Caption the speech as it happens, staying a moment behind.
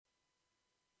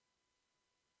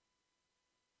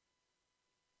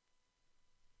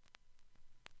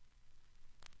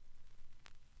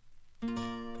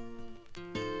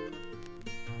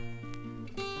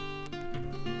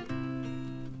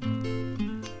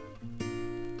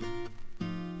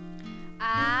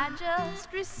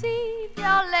just received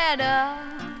your letter.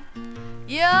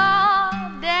 You're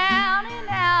down and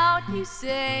out, you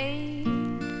say.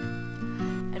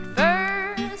 At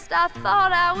first I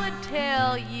thought I would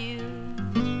tell you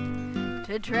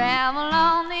to travel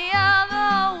on the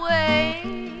other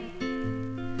way,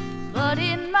 but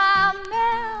in my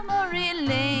memory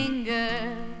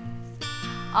lingers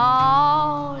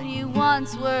all you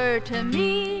once were to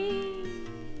me.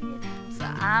 So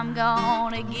I'm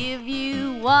gonna give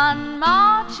you one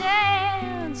more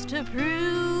chance to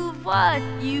prove what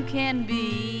you can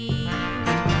be.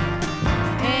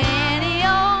 Any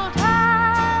old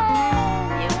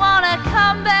time you wanna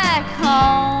come back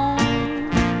home,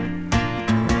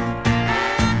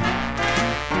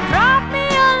 drop me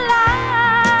a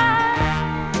line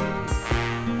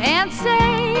and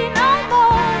say no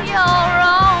more you're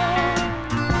wrong.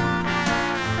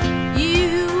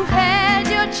 You had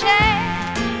your chance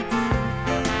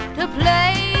to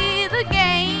play the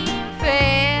game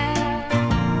fair.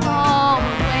 Oh,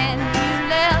 when you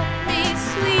left me,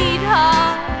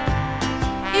 sweetheart,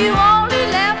 you only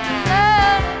left me to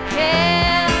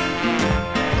care.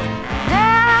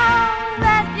 Now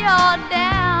that you're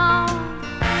down,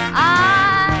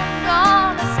 I'm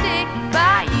gonna stick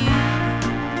by you.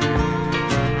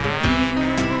 If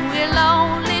you will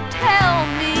only tell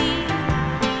me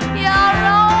your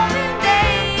roaming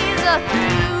days are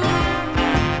through,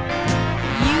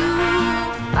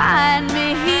 you'll find me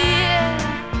here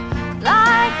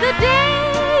like the day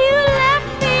you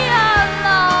left me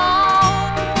alone.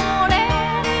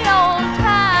 Any old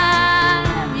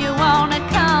time you wanna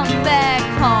come back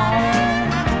home.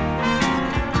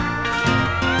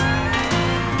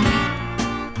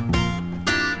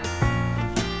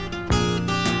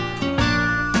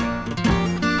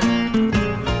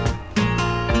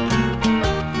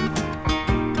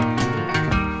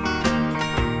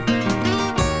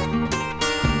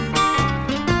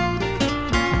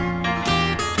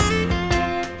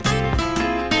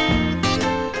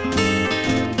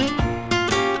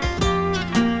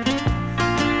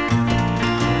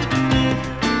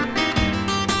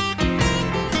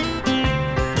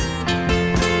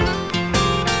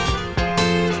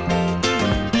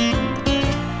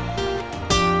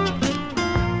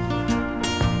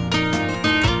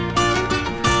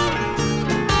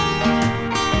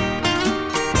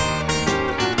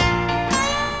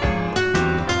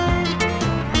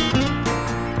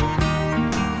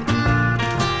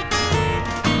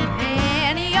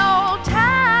 Any old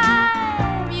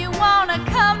time you wanna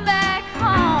come back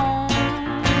home,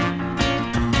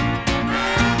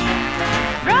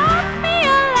 drop me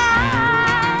a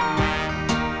line,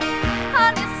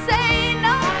 honey, say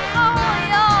no more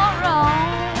you're wrong.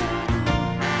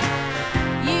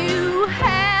 You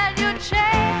had your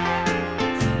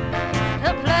chance to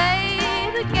play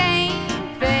the game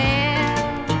fair.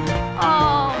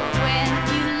 Oh, when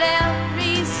you left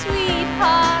me,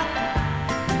 sweetheart,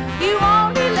 you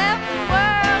only left the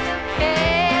world to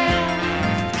care.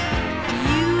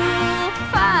 You'll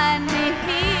find me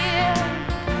here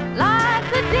like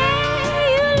the day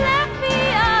you left me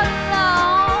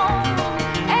alone.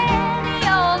 Any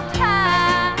old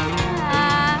time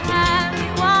you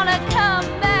wanna come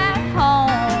back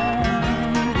home.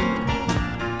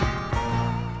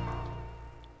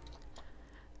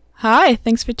 Hi,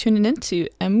 thanks for tuning in to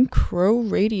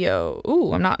mcrowradio.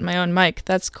 Ooh, I'm not in my own mic.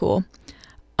 That's cool.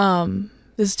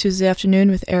 This is Tuesday afternoon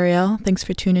with Ariel. Thanks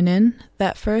for tuning in.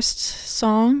 That first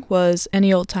song was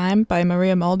Any Old Time by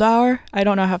Maria Moldauer. I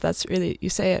don't know how that's really you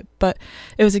say it, but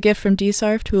it was a gift from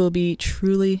Dsarft, who will be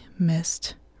truly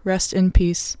missed. Rest in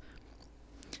peace.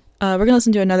 We're going to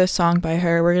listen to another song by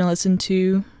her. We're going to listen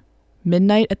to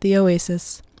Midnight at the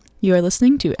Oasis. You are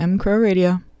listening to mcrow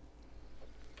Radio.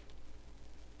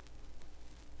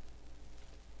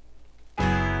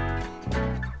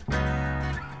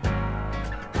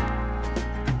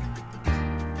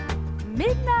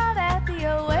 Midnight at the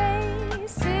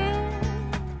Oasis,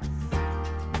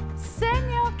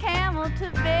 send your camel to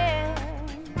bed.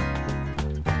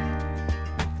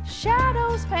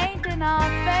 Shadows painting our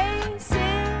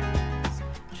faces,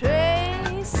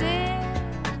 traces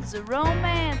of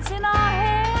romance in our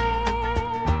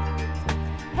hands.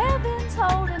 Heaven's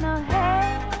holding a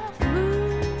half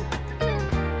moon,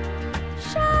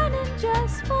 shining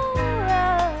just for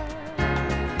us.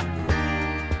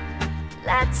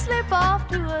 Let's slip off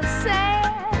to a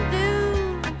sand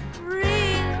dune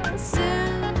real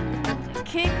soon.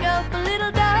 Kick up a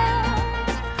little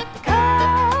dust.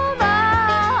 Come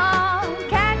on,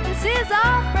 cactus is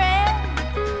our friend.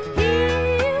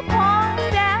 He'll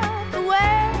point out the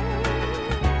way.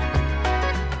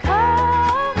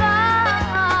 Come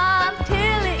on,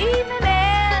 till the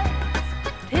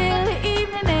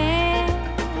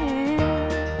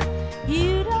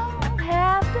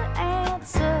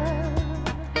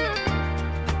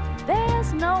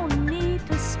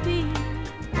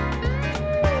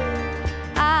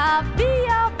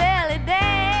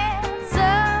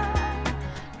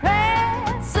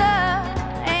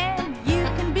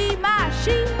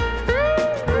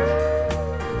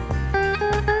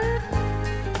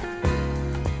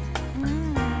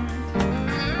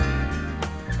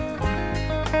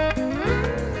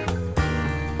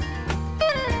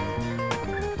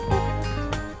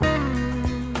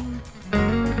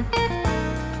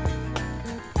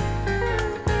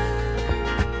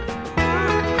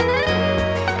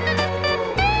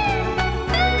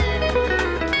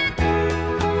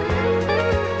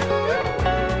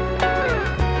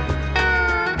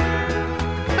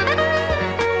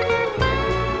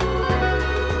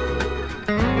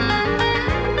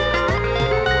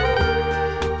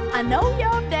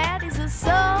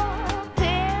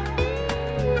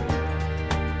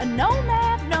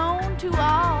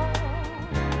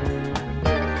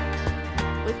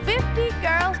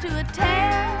to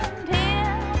attend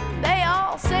him. They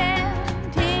all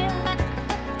send him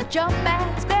a jump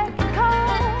back spec and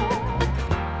call.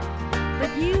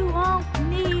 But you won't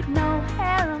need no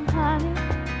harem, honey,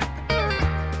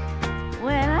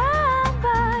 when I'm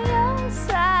by your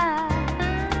side.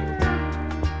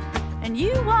 And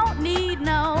you won't need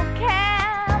no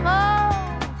camel,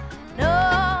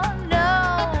 no,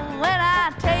 no, when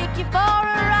I take you for a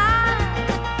ride.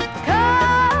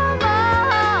 Come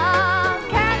on,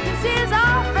 Cactus is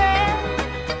our friend.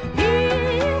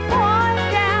 He'll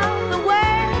point out the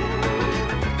way.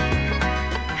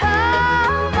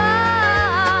 Come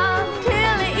on,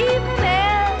 till the evening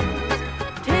ends,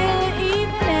 till the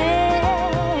evening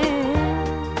ends.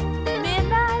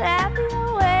 Midnight at the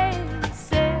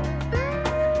oasis,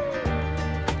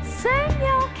 send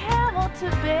your camel to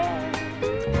bed.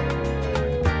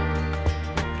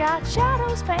 Got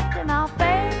shadows painting our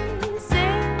faces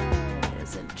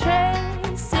and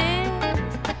traces,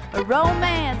 a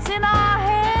romance in our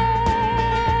head.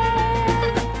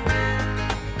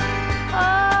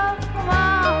 Oh, come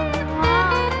on,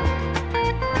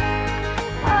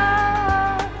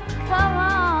 oh, come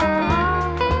on.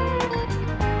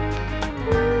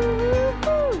 Ooh,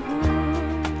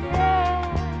 yeah.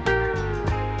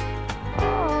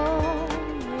 Oh,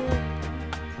 yeah.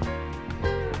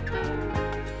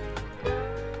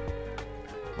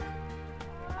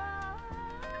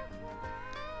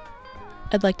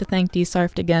 I'd like to thank D.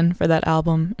 Sarft again for that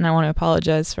album, and I want to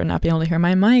apologize for not being able to hear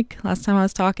my mic. Last time I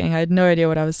was talking, I had no idea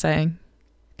what I was saying.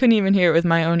 Couldn't even hear it with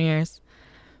my own ears.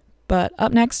 But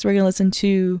up next, we're going to listen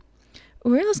to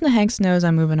Hank Snow's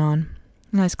I'm Moving On.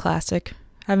 Nice classic.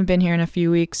 Haven't been here in a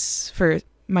few weeks for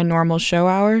my normal show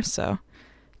hour, so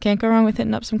can't go wrong with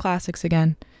hitting up some classics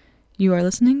again. You are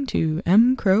listening to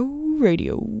M. Crow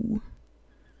Radio.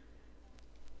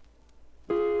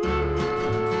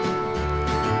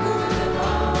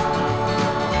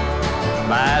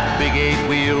 That big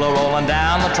eight-wheeler rolling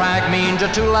down the track means your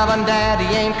true loving daddy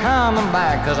ain't coming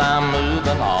back, 'cause I'm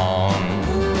moving on.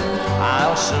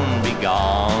 I'll soon be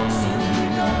gone.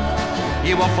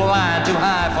 You were flying too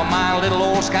high for my little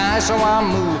old sky, so I'm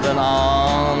moving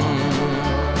on.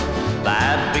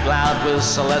 That big loud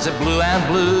whistle as it blew and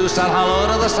blew said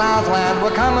hello to the Southland,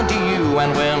 we're coming to you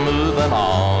and we're moving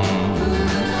on.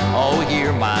 Oh,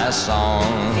 hear my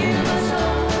song.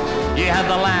 You had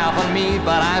to laugh at me,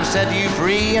 but I've set you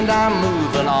free and I'm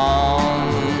moving on.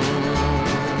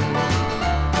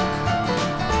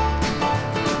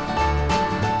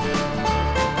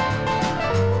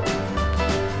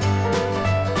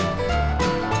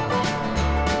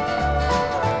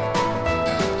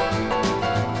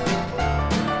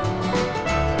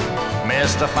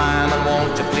 Mr. Fireman,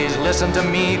 won't you please listen to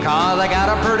me, 'cause I got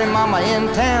a pretty mama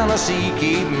in Tennessee.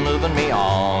 Keep moving me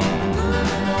on,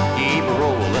 keep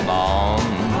rolling on.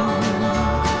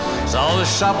 So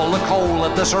shovel the coal,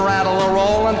 let this rattle a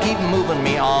roll and keep moving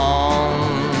me on.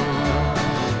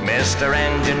 Mr.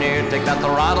 Engineer, take that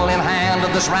throttle in hand.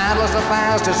 This rattle's the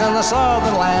fastest in the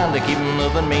southern land. Keep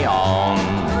moving me on,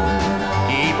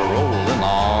 keep rolling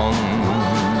on.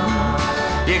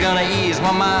 You're gonna ease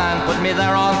my mind, put me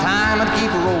there on time and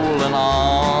keep rolling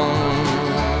on.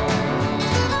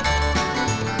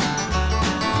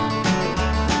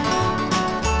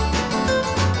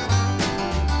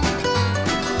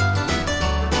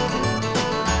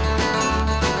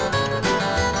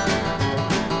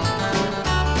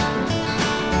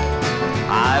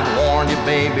 You,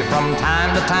 baby, from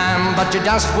time to time, but you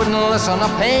just wouldn't listen or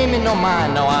pay me no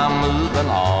mind. No, I'm moving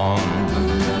on,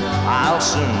 I'll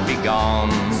soon be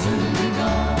gone.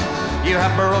 You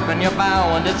have broken your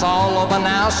vow and it's all over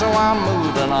now, so I'm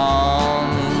moving on.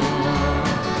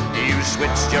 You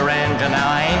switched your engine, now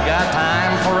I ain't got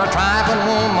time for a trifling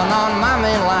woman on my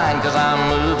main line, 'cause I'm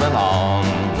moving on,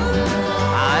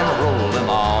 I'm rolling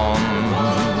on.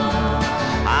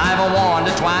 I've warned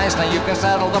you twice, now you can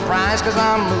settle the price, 'cause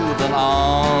I'm moving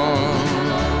on.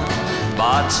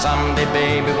 But someday,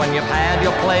 baby, when you've had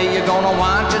your play, you're gonna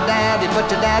want your daddy,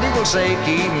 but your daddy will say,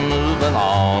 keep moving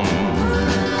on.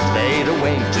 Stayed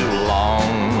away too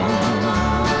long.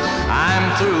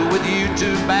 I'm through with you,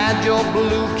 too bad you're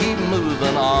blue, keep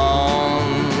moving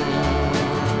on.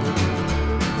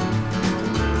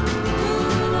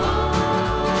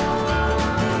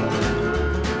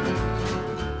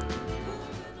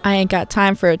 I ain't got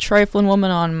time for a trifling woman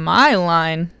on my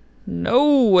line.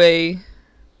 No way.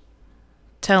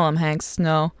 Tell him, Hank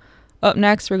Snow. Up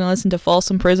next, we're going to listen to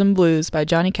Folsom Prison Blues by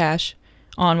Johnny Cash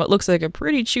on what looks like a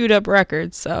pretty chewed up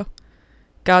record, so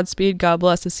Godspeed, God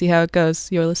bless, to see how it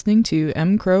goes. You're listening to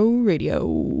M. Crow Radio.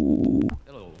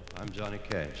 Hello, I'm Johnny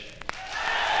Cash.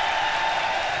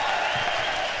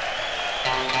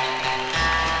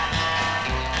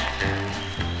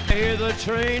 a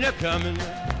train a-comin',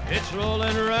 it's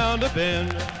rolling around a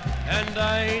bend, and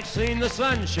I ain't seen the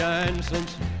sunshine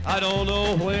since I don't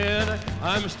know when.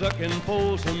 I'm stuck in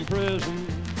Folsom Prison,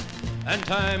 and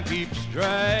time keeps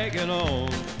dragging on.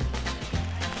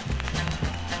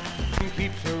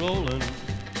 Keeps a rolling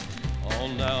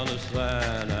on down to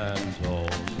San Antone.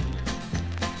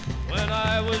 When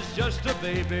I was just a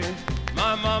baby,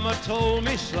 my mama told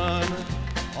me, son,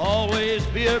 always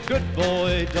be a good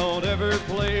boy, don't ever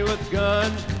play with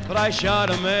guns. But I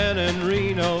shot a man in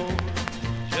Reno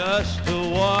just to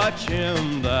watch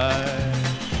him die.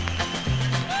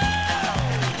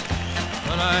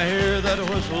 When I hear that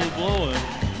whistle blowing,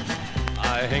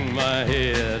 I hang my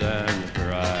head and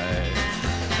cry.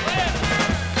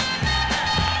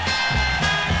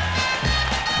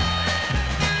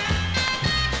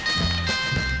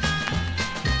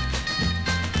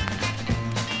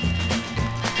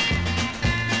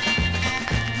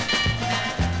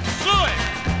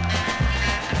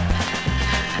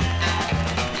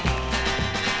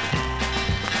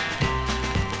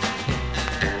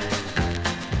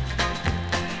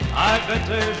 I bet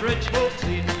there's rich folks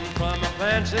eating from a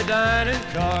fancy dining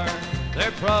car.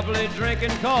 They're probably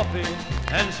drinking coffee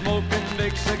and smoking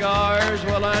big cigars.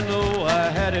 Well, I know I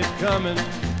had it coming.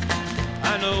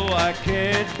 I know I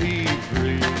can't be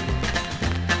free.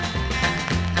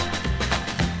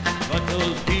 But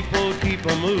those people keep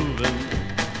a-moving,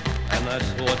 and that's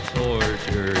what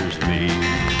tortures me.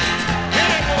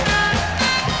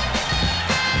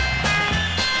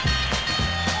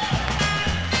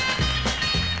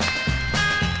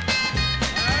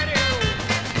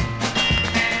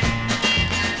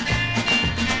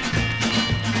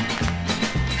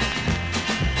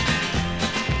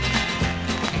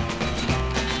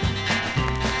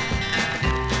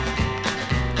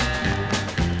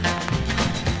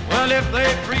 Well, if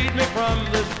they freed me from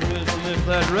this prison, if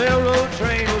that railroad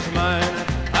train was mine,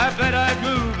 I bet I'd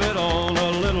move it on a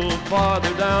little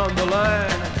farther down the line.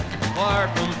 Far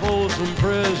from Folsom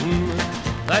Prison,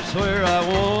 that's where I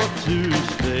want to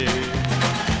stay.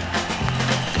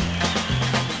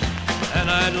 And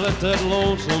I'd let that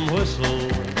lonesome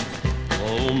whistle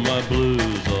blow my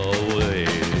blues away.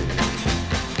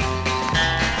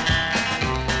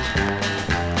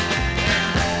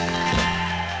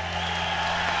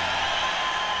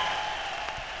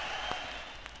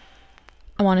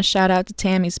 I want to shout out to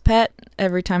Tammy's Pet.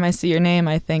 Every time I see your name,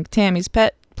 I think Tammy's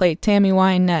Pet, play Tammy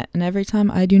Wynette, and every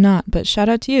time I do not. But shout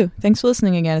out to you. Thanks for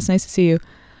listening again. It's nice to see you.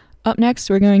 Up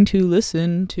next, we're going to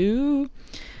listen to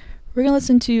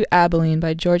Abilene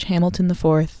by George Hamilton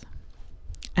IV.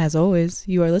 As always,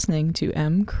 you are listening to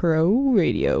M Crow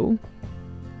Radio.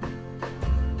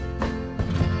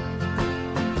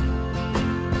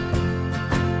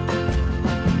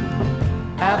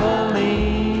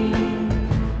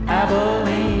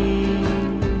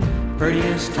 Abilene,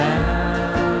 prettiest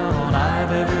town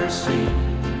I've ever seen.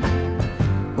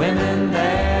 Women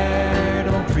there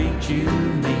don't treat you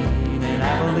mean in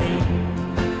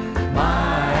Abilene,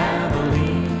 my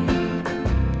Abilene.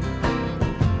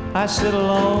 I sit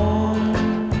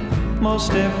alone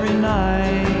most every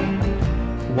night,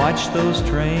 watch those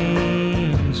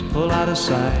trains pull out of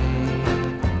sight.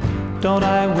 Don't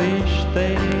I wish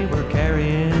they were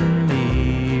carrying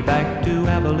me back to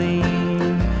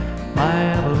Abilene, my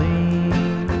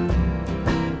Abilene.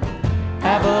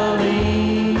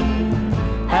 Abilene,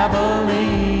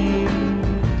 Abilene,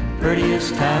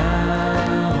 prettiest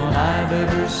town I've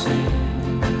ever seen.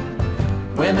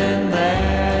 Women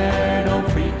there don't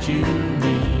treat you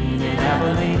mean in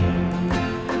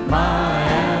Abilene, my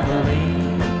Abilene.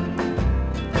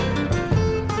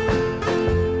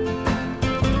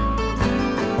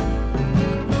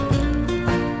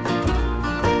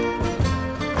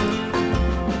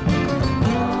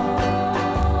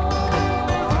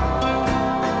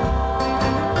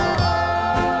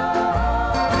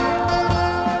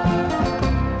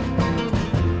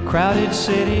 Crowded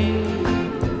city,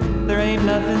 there ain't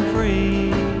nothing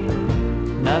free,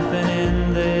 nothing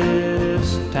in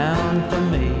this town for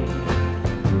me.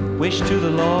 Wish to the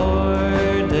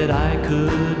Lord that I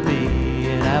could be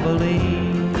in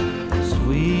Abilene,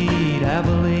 sweet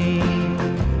Abilene.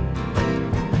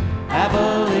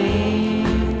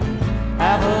 Abilene,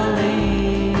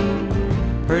 Abilene,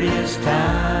 prettiest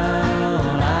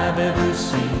town I've ever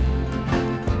seen.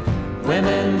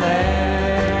 Women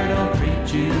there don't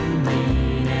treat you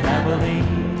mean in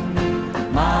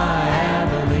Abilene, my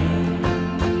Abilene.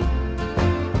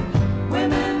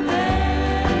 Women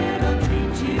there don't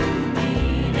treat you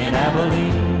mean in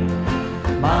Abilene,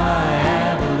 my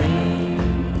Abilene.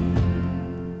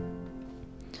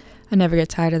 I never get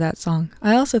tired of that song.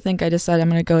 I also think I decided I'm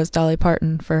going to go as Dolly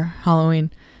Parton for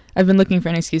Halloween. I've been looking for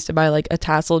an excuse to buy like a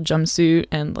tassel jumpsuit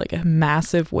and like a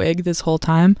massive wig this whole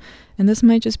time, and this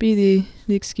might just be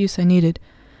the excuse I needed.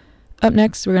 Up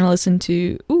next, we're going to listen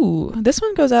to, this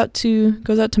one goes out to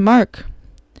Mark.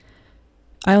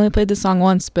 I only played this song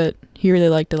once, but he really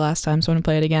liked it last time, so I'm going to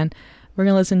play it again. We're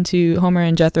going to listen to Homer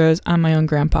and Jethro's I'm My Own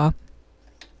Grandpa.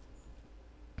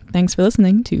 Thanks for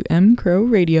listening to M Crow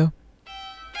Radio.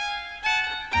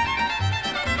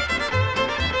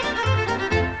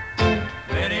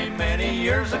 Many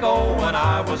years ago when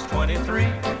I was 23,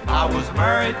 I was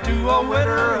married to a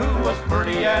widder who was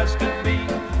pretty as could be.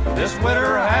 This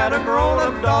widder had a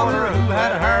grown-up daughter who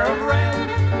had hair of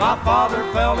red. My father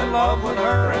fell in love with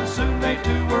her and soon they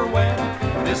two were wed.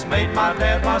 This made my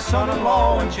dad my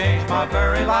son-in-law and changed my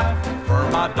very life. For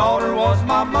my daughter was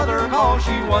my mother, cause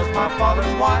she was my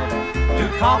father's wife.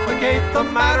 To complicate the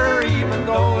matter, even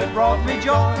though it brought me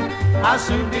joy, I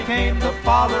soon became the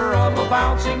father of a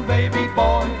bouncing baby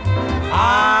boy.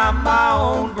 I'm my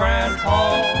own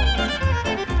grandpa.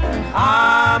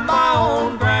 I'm my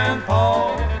own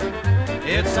grandpa.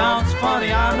 It sounds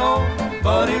funny, I know,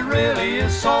 but it really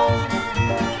is so.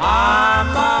 I'm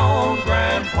my own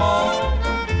grandpa.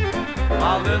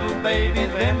 My little baby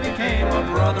then became a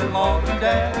brother-in-law to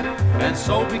Dad, and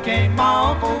so became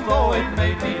my uncle, though it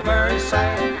made me very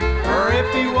sad. For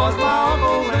if he was my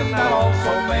uncle, then that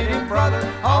also made him brother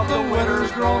of the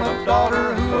widow's grown-up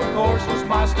daughter, who of course was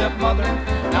my stepmother.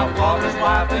 Now father's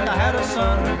wife then had a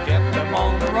son who kept him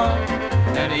on the run,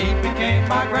 and he became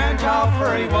my grandchild,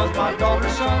 for he was my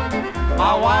daughter's son.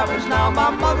 My wife is now my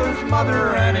mother's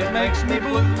mother, and it makes me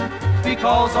blue,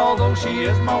 because although she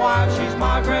is my wife, she's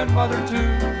my grandmother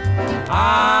too.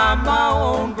 I'm my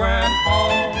own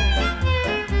grandpa.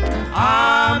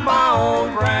 I'm my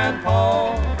own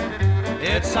grandpa.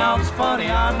 It sounds funny,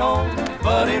 I know,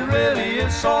 but it really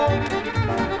is so.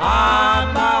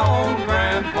 I'm my own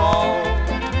grandpa.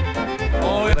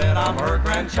 Oh, that I'm her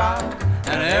grandchild,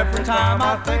 and every time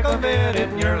I think of it,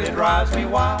 it nearly drives me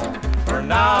wild. For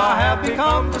now I have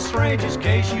become the strangest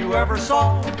case you ever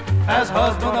saw. As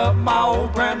husband of my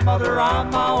old grandmother, I'm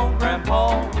my own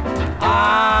grandpa.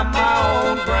 I'm my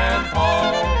own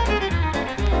grandpa.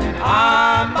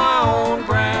 I'm my own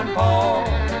grandpa.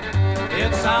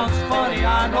 It sounds funny,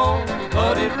 I know,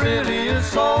 but it really is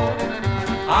so.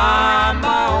 I'm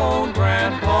my own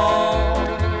grandpa.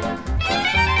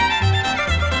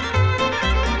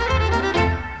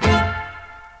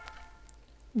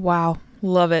 Wow,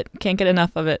 love it. Can't get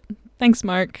enough of it. Thanks,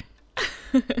 Mark.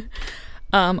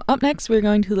 Up next, we're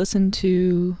going to listen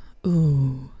to...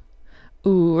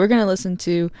 we're gonna listen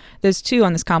to... There's two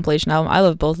on this compilation album. I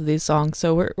love both of these songs,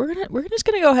 so we're just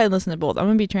gonna go ahead and listen to both. I'm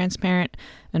gonna be transparent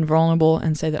and vulnerable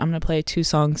and say that I'm gonna play two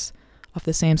songs off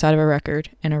the same side of a record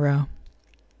in a row.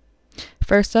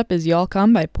 First up is Y'all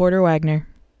Come by Porter Wagner.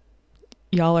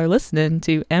 Y'all are listening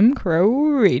to M Crow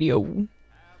Radio.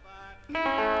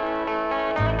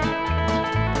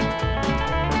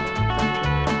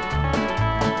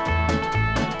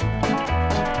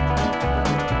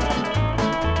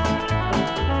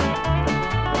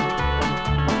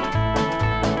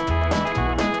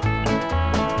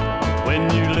 When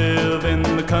you live in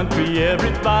the country,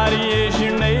 everybody is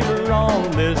your neighbor. On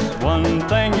this one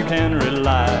thing you can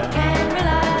rely.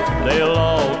 They'll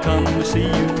all come to see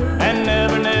you and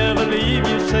never, never leave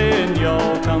you, saying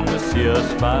y'all come to see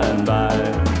us by and by.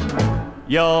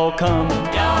 Y'all come,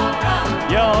 y'all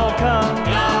come, y'all come,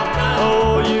 y'all come.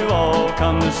 Oh, you all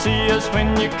come to see us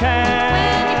when you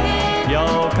can.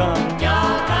 Y'all come,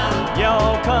 y'all come,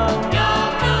 y'all come,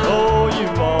 y'all come. Oh,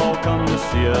 you all come to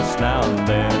see us now and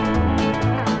then.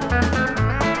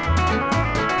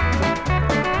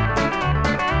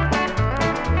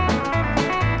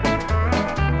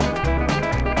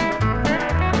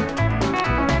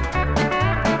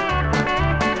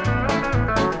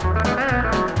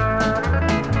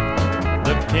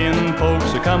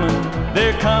 Folks are coming,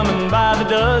 they're coming by the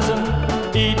dozen,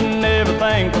 eating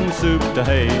everything from soup to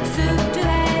hay.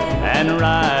 And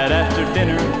right after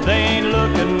dinner, they ain't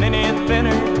looking any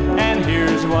thinner, and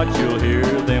here's what you'll hear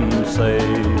them say.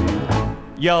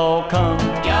 Y'all come,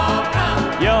 y'all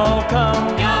come, y'all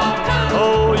come, y'all come.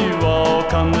 Oh, you all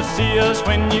come to see us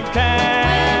when you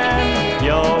can.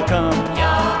 Y'all come,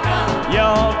 y'all come,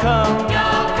 y'all come,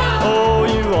 y'all come. Oh,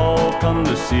 you all come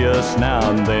to see us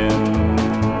now and then.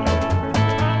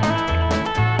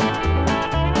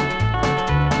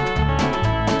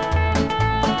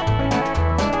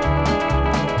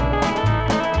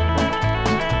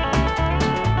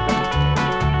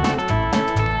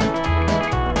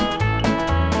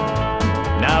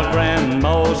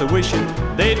 grandmas are wishing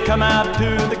they'd come out to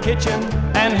the kitchen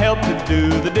and help to do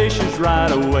the dishes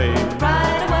right away.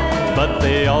 Right away. But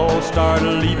they all start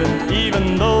leaving,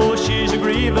 even though she's a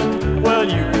grieving. Well,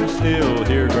 you can still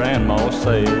hear grandma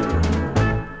say,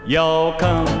 y'all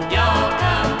come, Y'all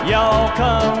come, y'all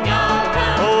come, y'all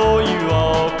come. oh, you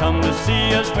all come to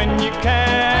see us when you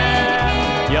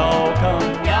can. Y'all come,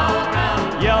 Y'all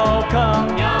come, y'all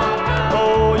come, y'all come.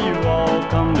 oh, you all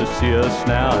come to see us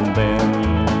now and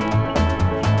then.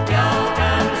 Y'all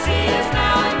come to see us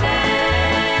now and then.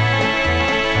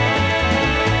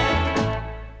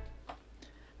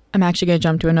 I'm actually going to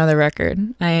jump to another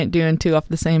record. I ain't doing two off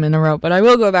the same in a row, but I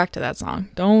will go back to that song.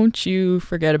 Don't you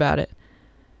forget about it.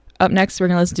 Up next, we're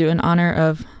going to listen to in honor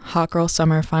of Hot Girl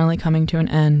Summer finally coming to an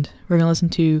end. We're going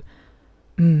to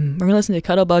listen to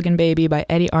Cuddle Bug and Baby by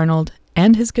Eddie Arnold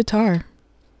and his guitar.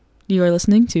 You are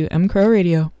listening to M Crow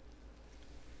Radio.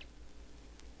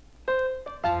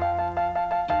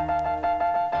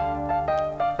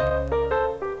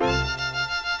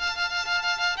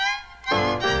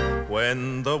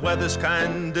 When the weather's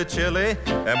kinda chilly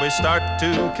and we start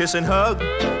to kiss and hug,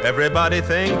 everybody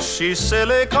thinks she's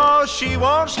silly 'cause she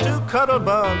wants to cuddle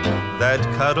bug. That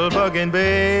cuddle bugging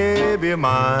baby of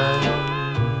mine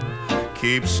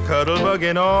keeps cuddle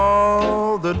bugging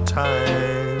all the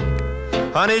time.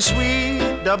 Honey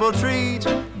sweet double treat,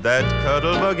 that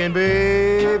cuddle bugging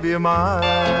baby of mine.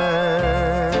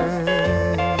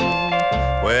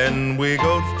 When we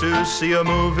go to see a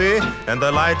movie and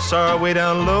the lights are way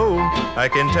down low, I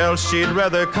can tell she'd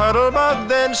rather cuddle bug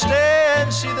than stay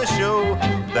and see the show.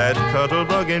 That cuddle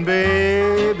bugging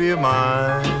baby of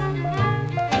mine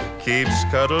keeps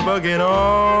cuddle bugging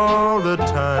all the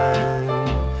time.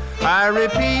 I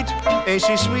repeat, ain't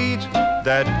she sweet?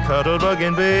 That cuddle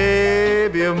bugging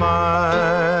baby of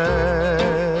mine.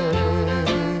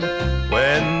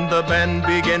 When the band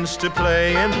begins to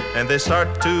play and they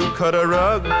start to cut a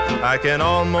rug, I can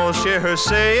almost hear her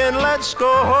saying, let's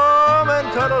go home and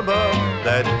cuddle bug.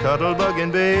 That cuddle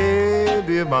bugging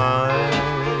baby of mine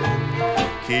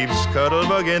keeps cuddle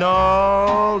bugging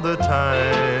all the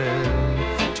time.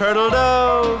 Turtle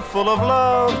dove full of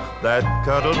love, that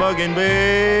cuddle bugging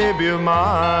baby of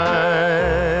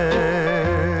mine.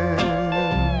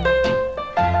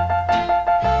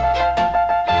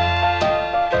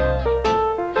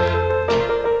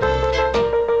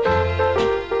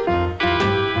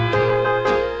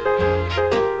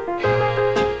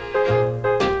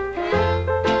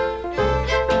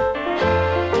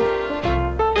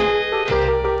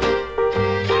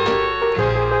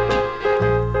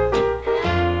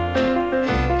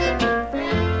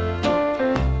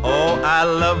 I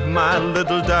love my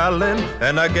little darling,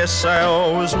 and I guess I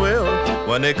always will.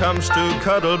 When it comes to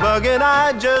cuddle bugging,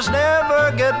 I just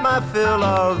never get my fill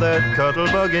of that cuddle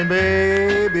bugging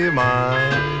baby of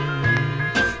mine.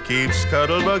 Keeps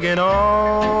cuddle bugging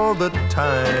all the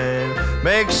time.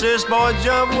 Makes this boy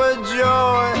jump with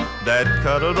joy, that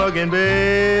cuddle bugging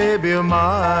baby of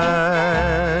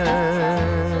mine.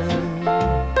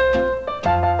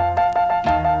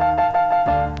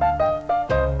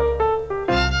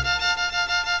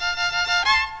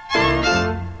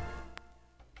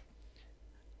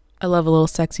 I love a little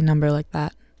sexy number like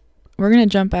that. We're going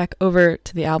to jump back over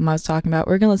to the album I was talking about.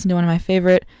 We're going to listen to one of my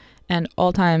favorite and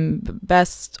all-time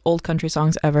best old country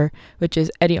songs ever, which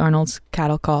is Eddie Arnold's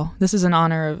Cattle Call. This is in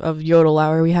honor of Yodel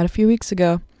Hour we had a few weeks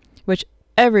ago, which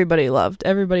everybody loved.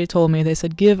 Everybody told me. They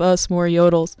said, give us more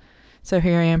yodels. So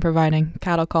here I am providing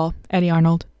Cattle Call, Eddie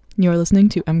Arnold. You're listening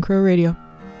to M Crow Radio.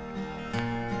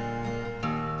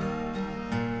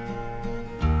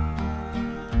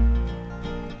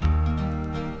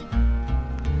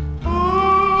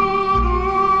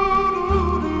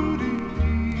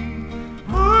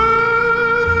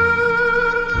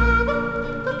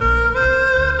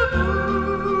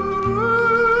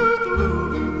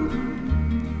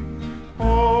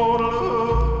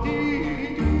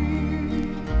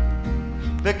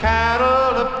 The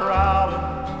cattle are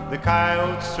prowling, the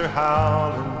coyotes are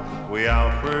howling, way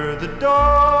out where the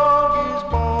dog is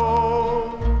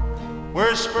born.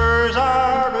 Where spurs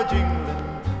are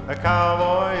a-jingling, a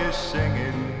cowboy is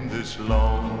singing this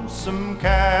lonesome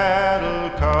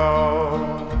cattle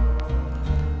call.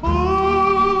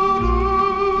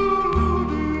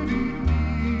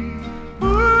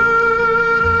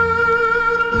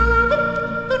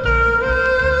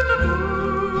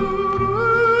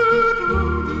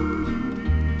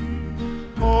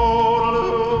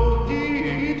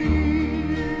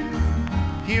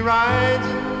 He rides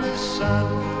in the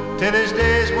sun till his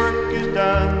day's work is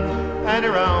done, and he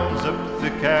rounds up the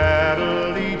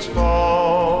cattle each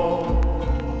fall.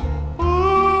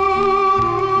 Ooh,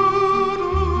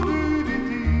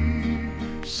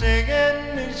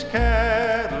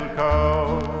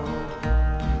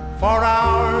 For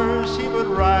hours he would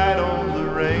ride on the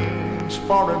range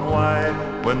far and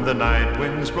wide when the night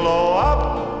winds blow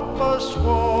up a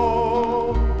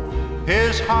swell.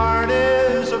 His heart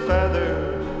is a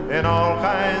feather in all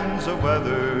kinds of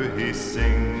weather. He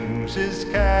sings his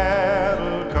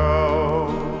cattle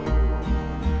call.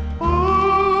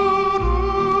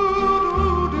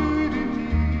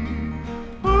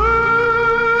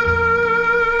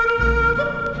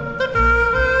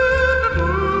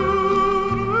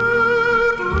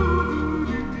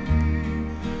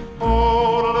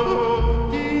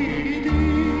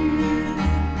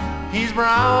 He's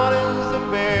brown as the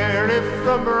berry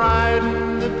from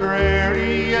riding the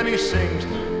prairie, and he sings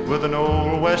with an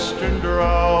old western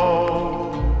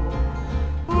drawl.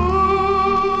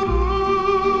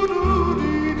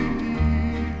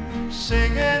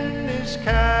 Singing his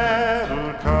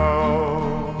cattle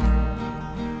call.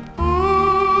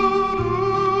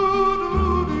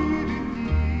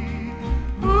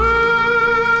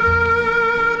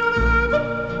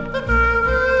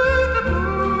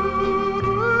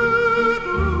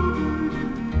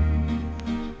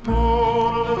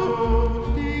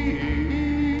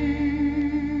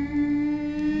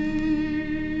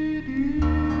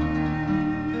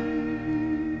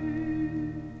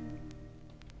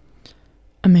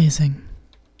 Amazing.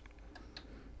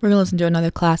 We're going to listen to another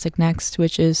classic next,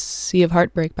 which is Sea of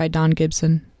Heartbreak by Don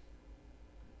Gibson.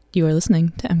 You are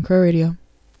listening to mcrow Radio.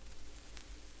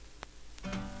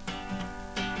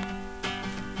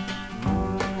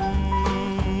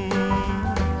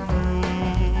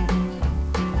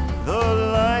 The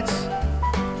lights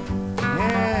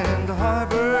in the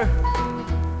harbor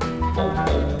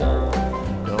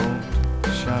don't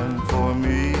shine for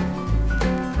me.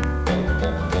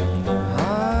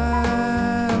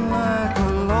 I'm like a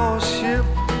lost ship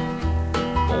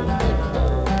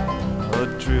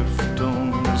adrift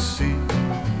on the sea.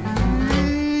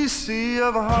 Sea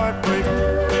of heartbreak,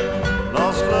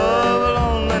 lost love,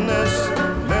 loneliness,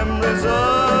 memories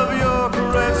of your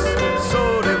caress,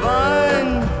 so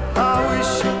divine. I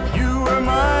wish you were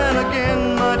mine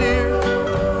again, my dear.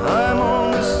 I'm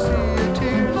on the sea of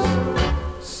tears,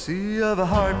 sea of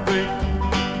heartbreak.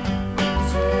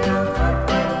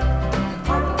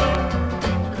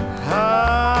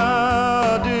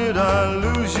 How did I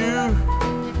lose you?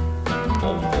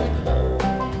 Oh,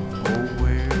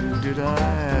 where did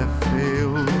I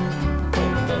fail?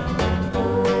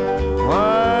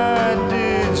 Why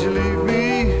did you leave me?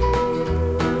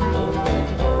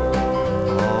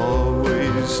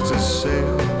 Always to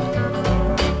sail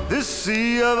this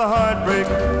sea of heartbreak,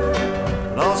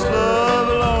 lost love,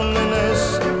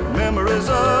 loneliness, memories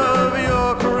of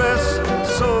your caress,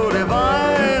 so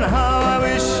divine. How I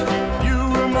wish you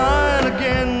were mine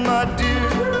again, my dear.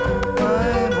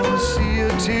 I'm on a sea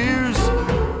of tears,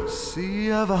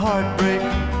 sea of heartbreak.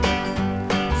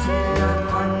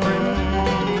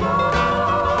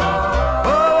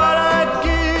 Oh, what I'd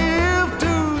give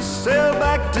to sail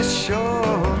back to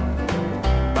shore,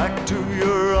 back to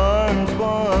your arms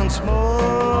once more.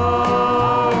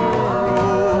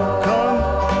 Oh,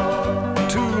 come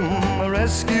to my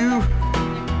rescue.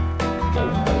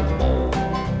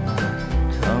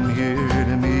 Come here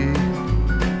to me.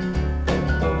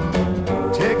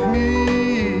 Take me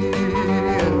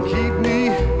and keep me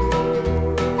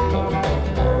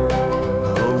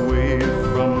away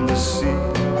from the sea.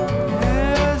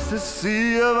 Yes, the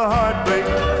sea of heartbreak,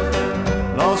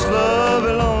 lost love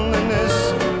and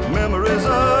loneliness, memories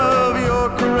of your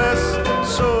caress,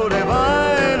 so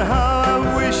divine. How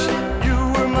I wish you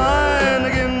were mine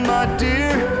again, my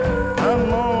dear.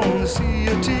 I'm on the sea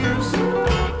of tears,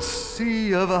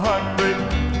 sea of heartbreak.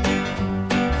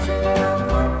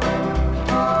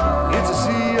 It's a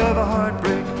sea of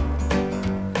heartbreak.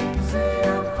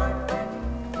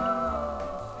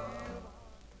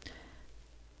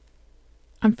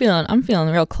 I'm feeling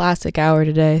a real classic hour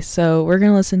today, so we're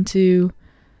gonna listen to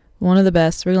one of the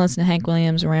best. We're gonna listen to Hank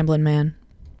Williams' Ramblin' Man.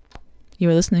 You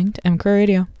are listening to mcrow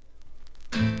Radio.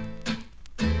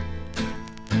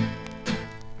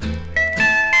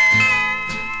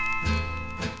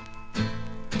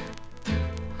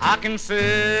 I can settle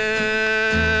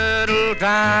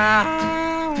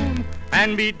down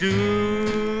and be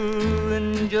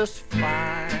doing just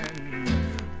fine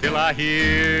till I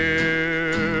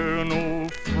hear an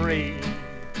old freight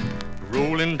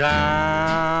rolling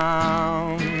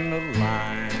down the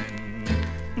line.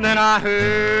 Then I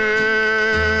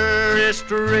hurry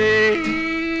straight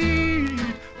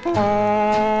home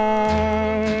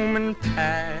and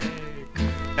pack,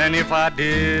 and if I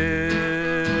didn't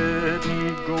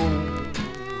go,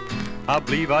 I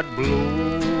believe I'd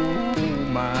blow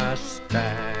my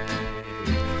stack.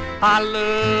 I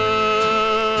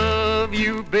love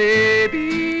you,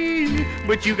 baby,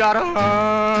 but you gotta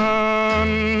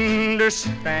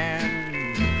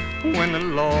understand, when the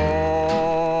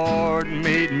Lord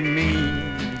made me,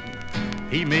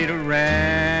 He made a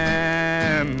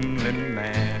rambling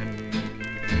man.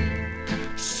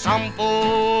 Some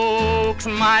folks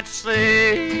might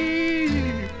say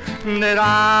that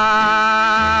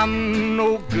I'm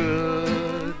no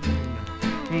good,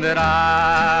 that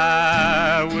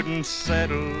I wouldn't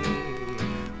settle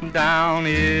down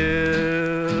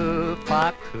if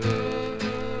I could.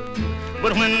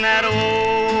 But when that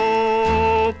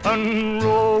open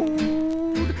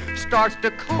road starts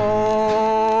to calling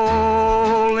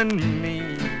me,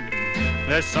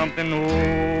 there's something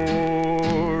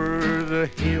over the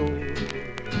hill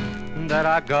that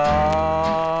I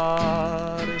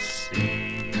gotta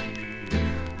see.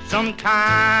 Sometimes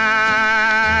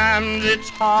it's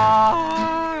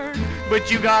hard,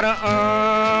 but you gotta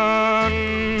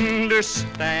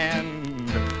understand,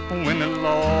 when the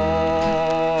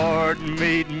Lord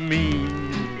made me,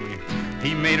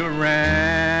 He made a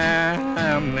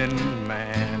rambling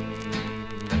man.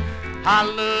 I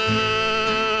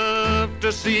love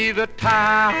to see the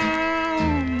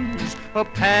towns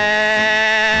a-passing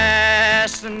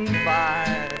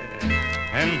by,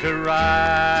 and to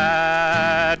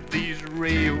ride these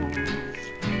rails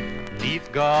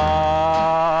neath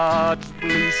God's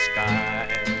blue sky.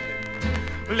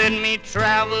 Let me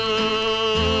travel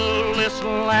this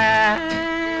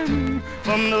land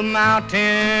from the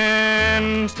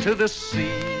mountains to the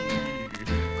sea,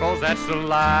 'cause that's the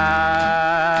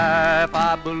life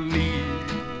I believe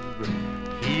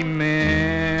He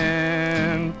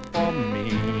meant for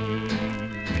me.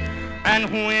 And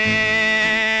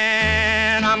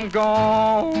when I'm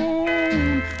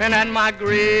gone and at my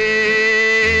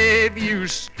grave you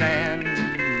stand,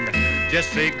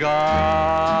 just say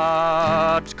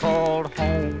God's called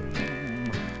home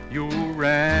your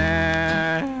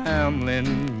rambling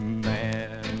man.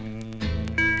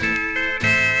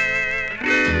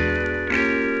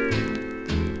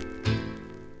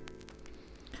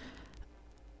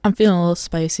 I'm feeling a little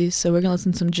spicy, so we're gonna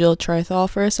listen to some Jill Trithall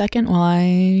for a second while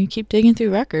I keep digging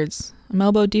through records. I'm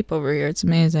elbow deep over here. It's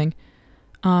amazing.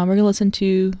 We're gonna listen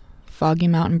to Foggy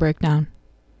Mountain Breakdown.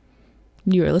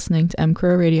 You are listening to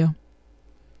mcrowradio.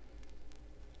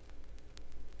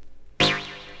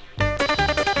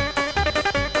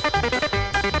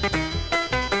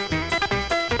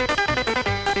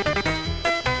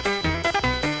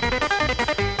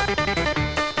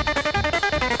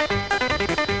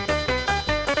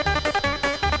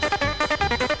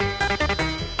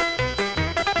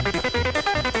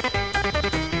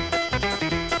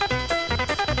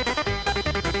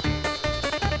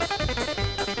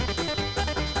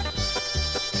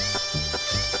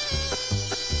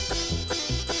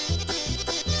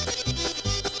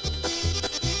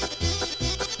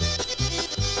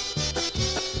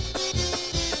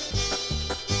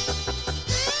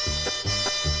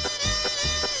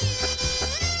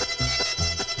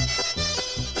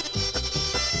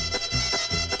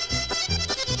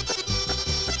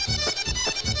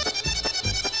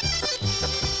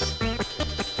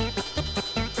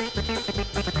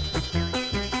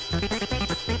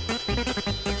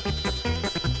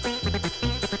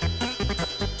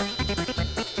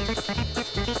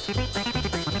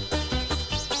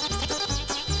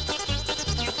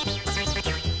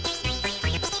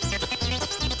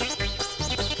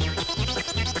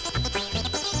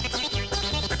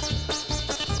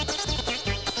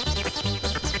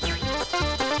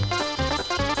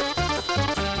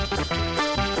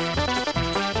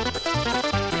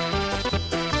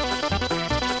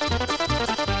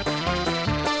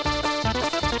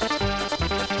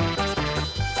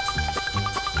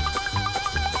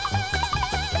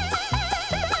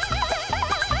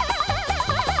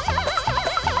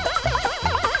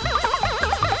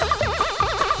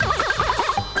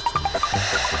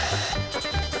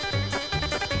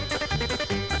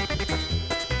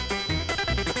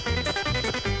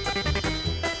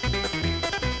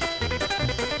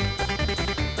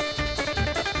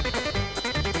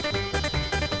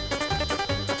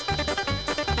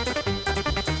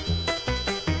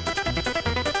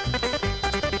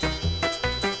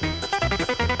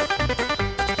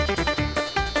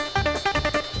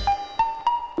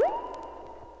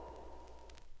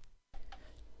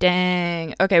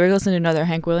 Dang. Okay, we're going to listen to another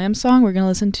Hank Williams song. We're going to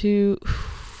listen to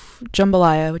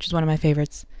Jambalaya, which is one of my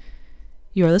favorites.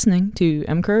 You are listening to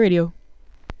mcrow Radio.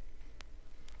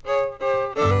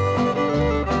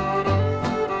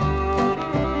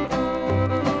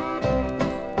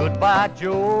 by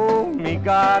Joe, me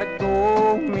gotta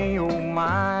go, me oh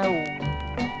my oh.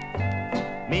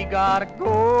 Me gotta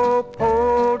go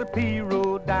pull the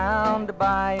P-road down the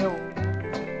bayou.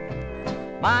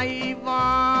 My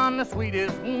Yvonne, the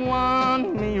sweetest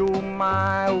one, me oh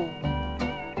my oh.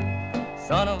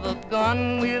 Son of a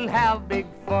gun, we'll have big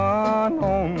fun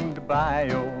on the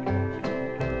bayou.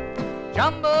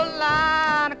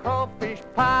 Jambalaya, a crawfish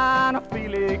pie, and a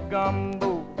filet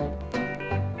gumbo.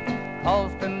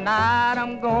 'Cause tonight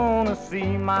I'm gonna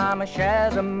see Mama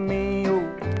Shazamio.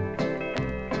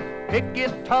 Pick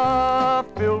guitar,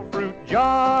 fill fruit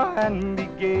jar, and be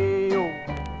gay, oh.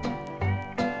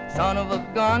 Son of a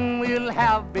gun, we'll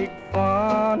have big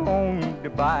fun on the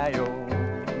bayou.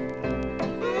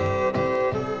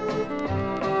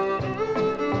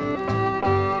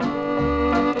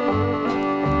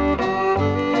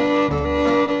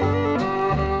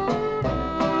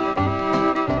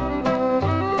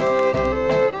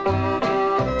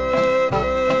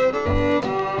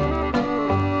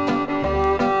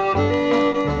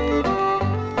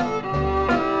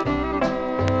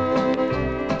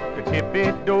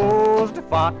 Doors, the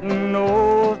fountain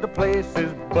knows the place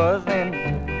is buzzing.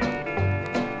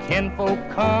 Kinfolk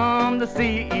come to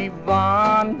see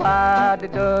Yvonne by the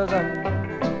dozen.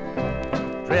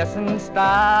 Dress in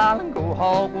style and go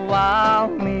hog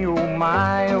wild, me oh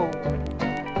my oh.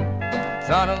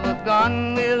 Son of a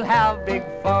gun, we'll have big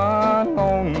fun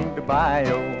on the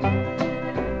bayou.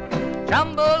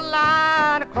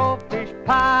 Jambalaya, a crawfish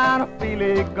pie, and a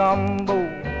filet gumbo.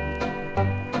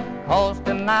 'Cause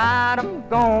tonight I'm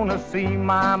gonna see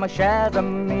Mama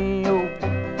Shazamio.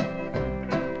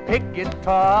 Pick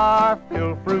guitar,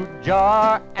 fill fruit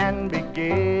jar, and be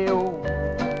gay, oh.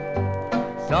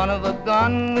 Son of a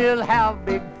gun, we'll have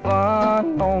big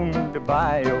fun on the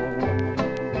bayou.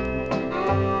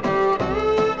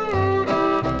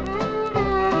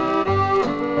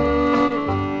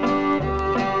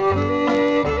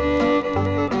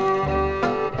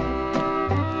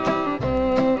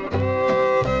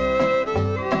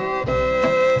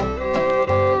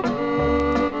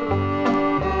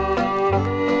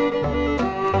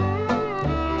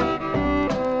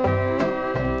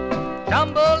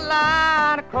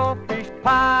 Jambalaya, a crawfish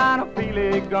pie, and a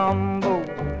filet gumbo.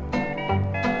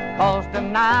 'Cause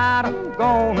tonight I'm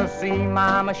gonna see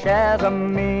Mama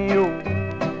Shazamio.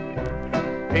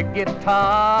 Pick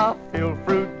guitar, fill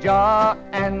fruit jar,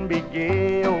 and be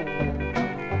gay, oh.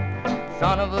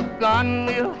 Son of a gun,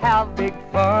 we'll have big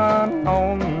fun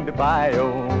on the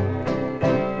bayou.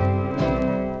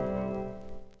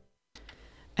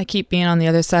 I keep being on the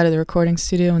other side of the recording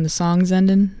studio when the song's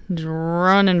ending, just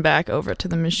running back over to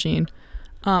the machine.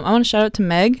 I want to shout out to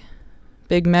Meg,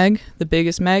 Big Meg, the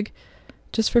biggest Meg,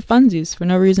 just for funsies, for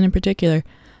no reason in particular.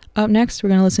 Up next, we're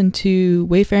going to listen to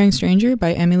Wayfaring Stranger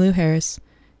by Emmylou Harris.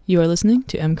 You are listening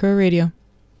to mcrow Radio.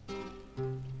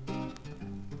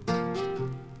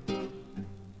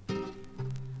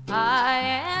 I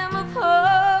am a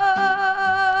poor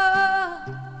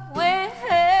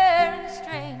wayfaring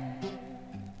stranger,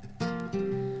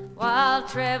 while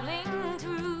traveling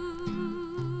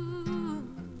through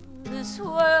this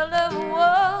world of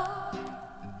woe.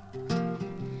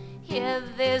 Here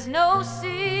there's no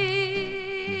sickness,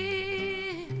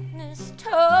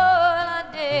 toil, or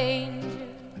danger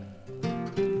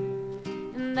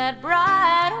in that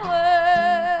bright world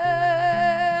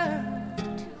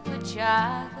to which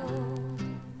I go.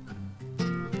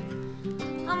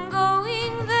 I'm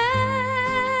going there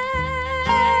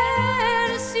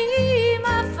to see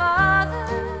my father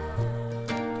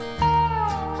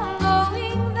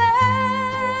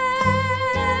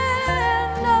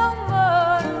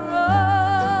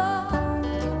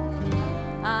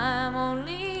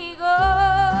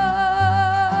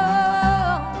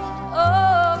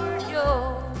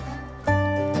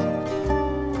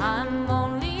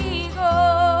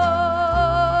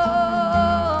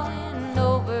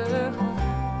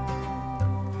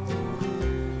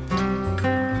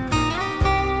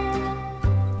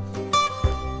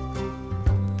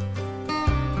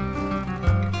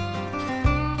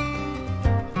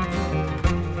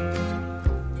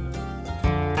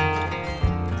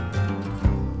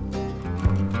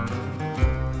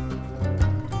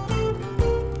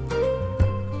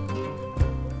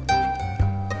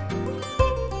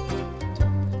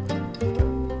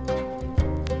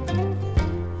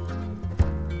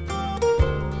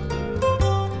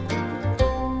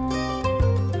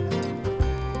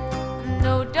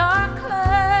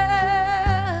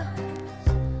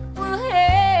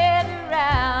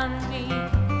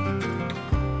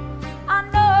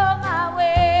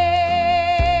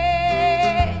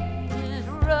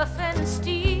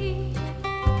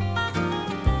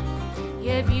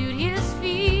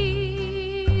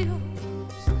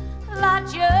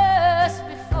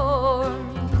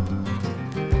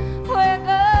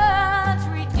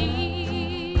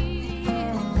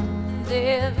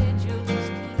individuals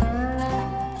keep.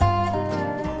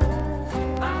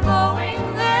 I'm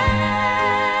going there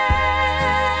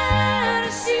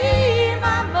to see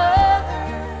my mother.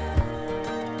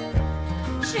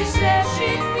 She said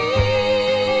she'd meet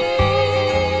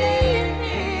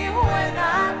me when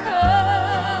I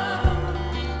come.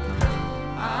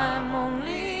 I'm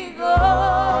only going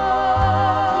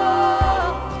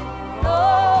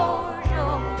over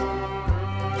Georgia.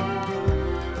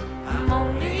 I'm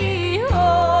only going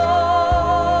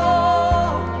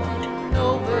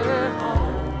over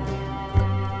home.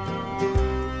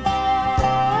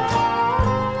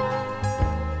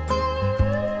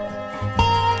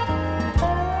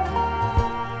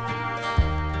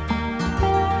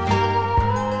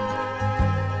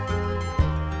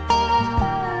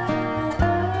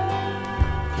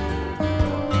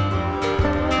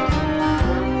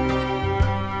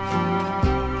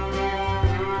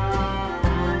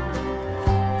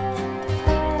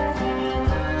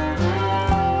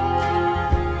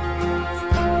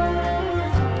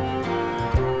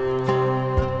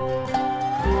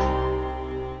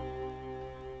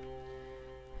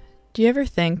 Do you ever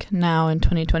think now in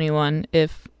 2021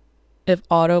 if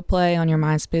autoplay on your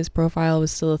MySpace profile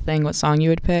was still a thing, what song you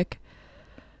would pick?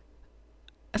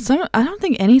 I don't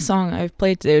think any song I've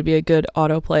played today would be a good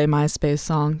autoplay MySpace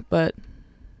song, but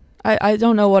I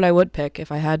don't know what I would pick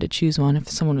if I had to choose one. If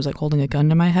someone was like holding a gun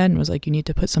to my head and was like, you need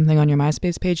to put something on your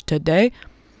MySpace page today,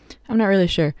 I'm not really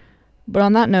sure. But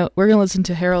on that note, we're going to listen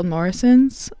to Harold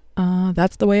Morrison's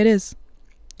That's the Way It Is.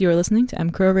 You are listening to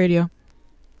mcrow Radio.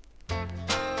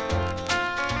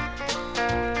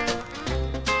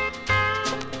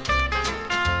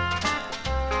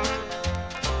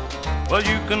 Well,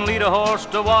 you can lead a horse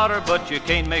to water, but you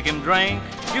can't make him drink.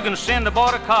 You can send a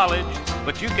boy to college,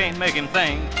 but you can't make him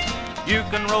think. You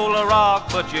can roll a rock,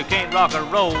 but you can't rock a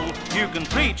roll. You can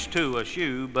preach to a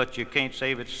shoe, but you can't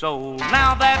save its soul.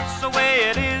 Now that's the way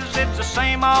it is, it's the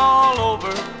same all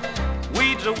over.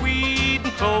 Weed's a weed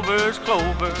and clover's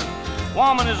clover.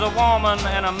 Woman is a woman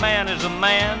and a man is a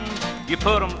man. You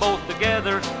put them both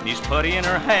together, and he's putty in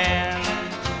her hand.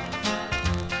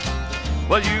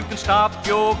 Well, you can stop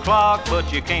your clock,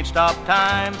 but you can't stop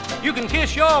time. You can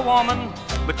kiss your woman,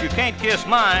 but you can't kiss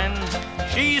mine.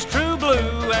 She's true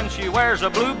blue and she wears a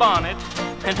blue bonnet,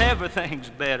 and everything's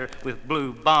better with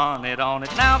blue bonnet on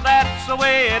it. Now that's the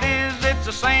way it is, it's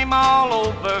the same all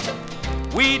over.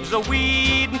 Weed's a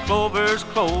weed and clover's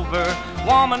clover.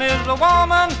 Woman is a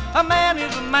woman, a man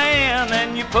is a man,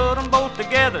 and you put them both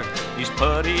together, he's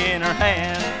putty in her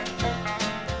hand.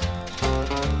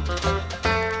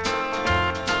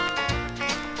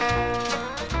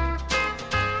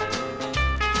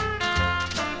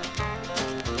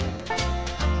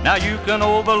 Now you can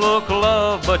overlook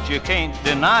love, but you can't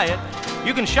deny it.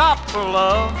 You can shop for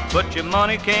love, but your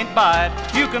money can't buy it.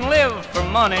 You can live for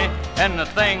money and the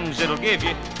things it'll give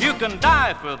you. You can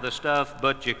die for the stuff,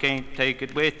 but you can't take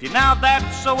it with you. Now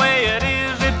that's the way it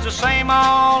is, it's the same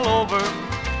all over.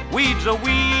 Weed's a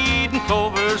weed and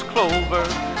clover's clover.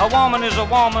 A woman is a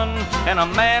woman and a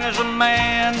man is a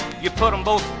man. You put them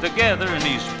both together and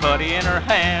he's putty in her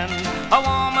hand. A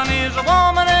woman is a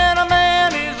woman and a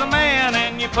man is a man,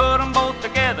 and you put them both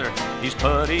together, he's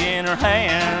putty in her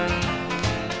hand.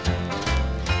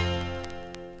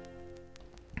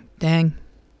 Dang.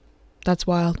 That's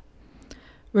wild.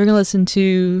 We're going to listen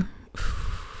to...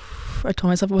 I told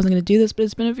myself I wasn't going to do this, but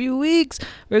it's been a few weeks.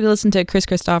 We're going to listen to Chris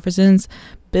Christopherson's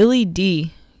Billy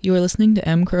D. You are listening to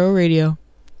mcrow Radio.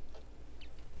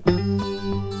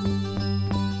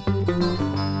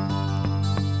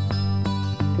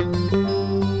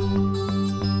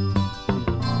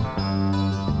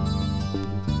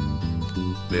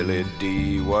 Billy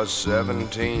D was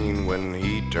 17 when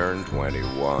he turned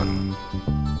 21,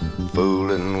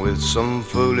 fooling with some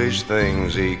foolish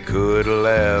things he could have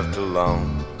left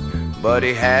alone. But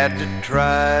he had to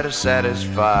try to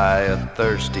satisfy a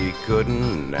thirst he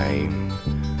couldn't name,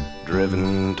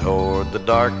 driven toward the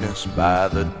darkness by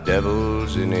the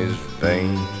devils in his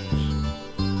veins.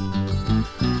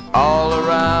 All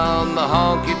around the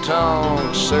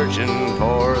honky-tonk searching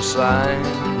for a sign,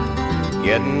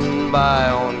 getting by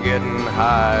on getting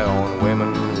high on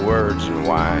women, words, and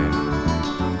wine.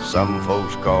 Some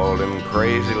folks called him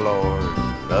Crazy Lord,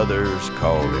 others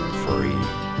called him free.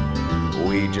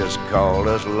 We just called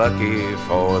us lucky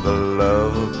for the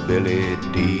love of Billy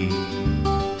D.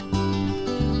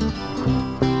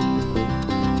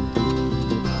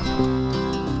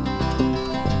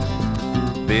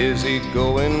 Busy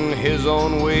going his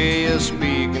own way,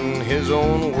 speaking his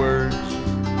own words,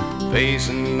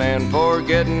 facing and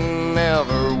forgetting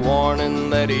every warning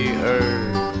that he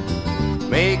heard.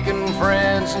 making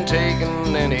friends and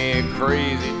taking any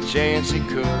crazy chance he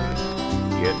could,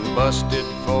 getting busted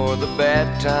for the bad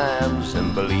times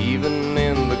and believing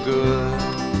in the good.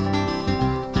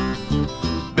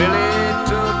 Billy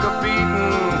took a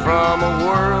beating from a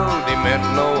world he meant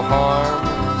no harm.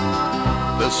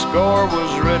 The score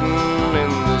was written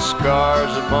in the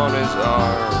scars upon his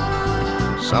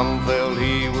arm. Some felt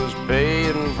he was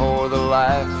paying for the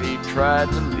life he tried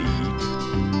to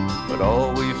lead, but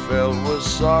all we felt was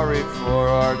sorry for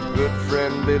our good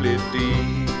friend Billy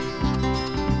D.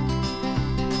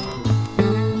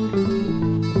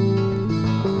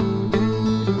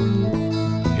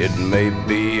 It may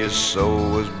be his soul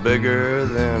was bigger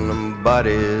than a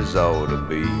body's ought to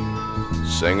be,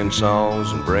 singing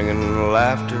songs and bringing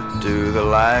laughter to the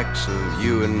likes of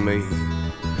you and me.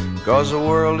 'Cause the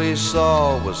world he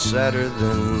saw was sadder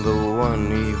than the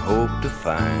one he hoped to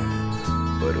find,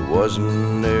 but it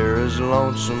wasn't near as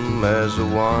lonesome as the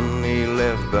one he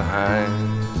left behind.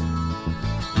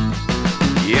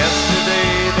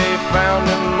 Yesterday they found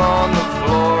him on the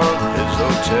floor of his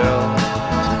hotel,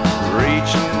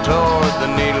 reaching toward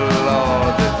the needle law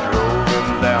that drove him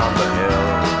down the hill.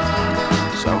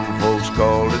 Some folks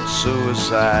called it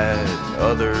suicide,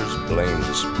 others blamed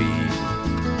the speed.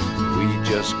 We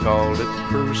just called it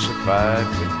crucified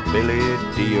with Billy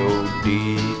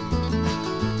D.O.D.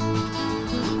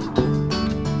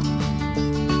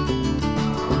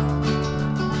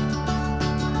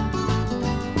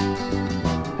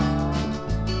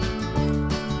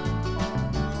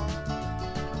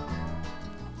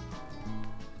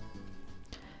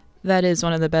 That is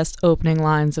one of the best opening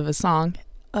lines of a song.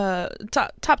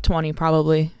 Top 20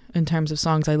 probably in terms of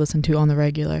songs I listen to on the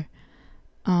regular.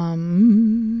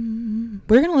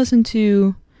 We're going to listen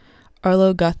to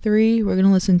Arlo Guthrie. We're going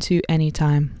to listen to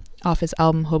Anytime off his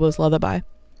album Hobo's Lullaby.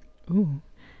 Ooh.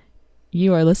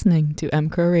 You are listening to M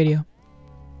Crow Radio.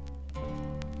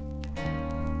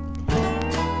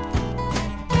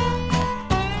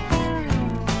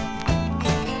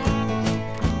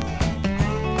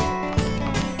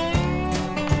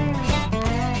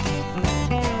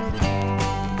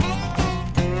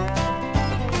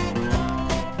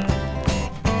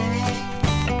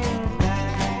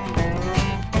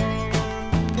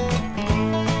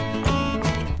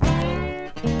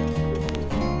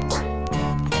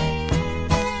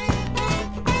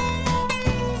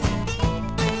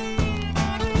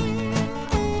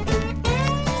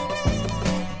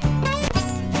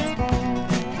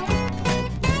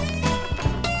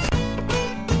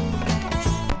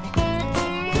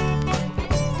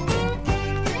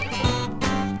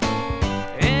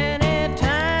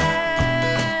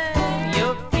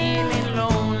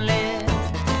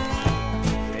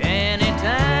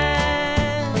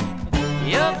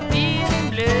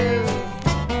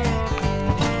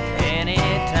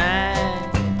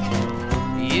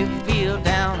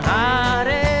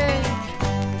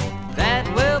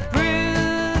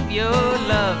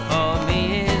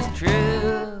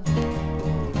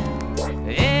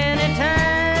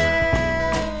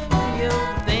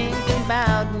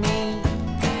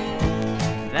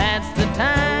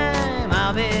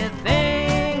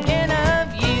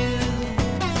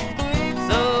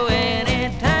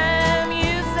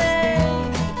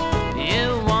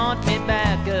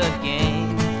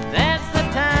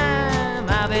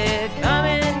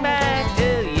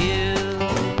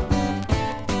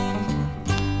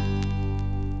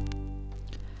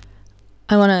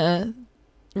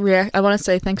 I want to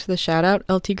say thanks for the shout out,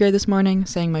 LT Gray, this morning,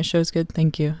 saying my show's good.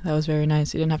 Thank you. That was very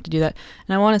nice. You didn't have to do that.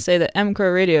 And I want to say that M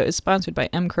Crow Radio is sponsored by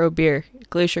M Crow Beer,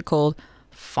 Glacier Cold,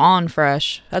 Fawn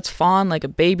Fresh. That's fawn like a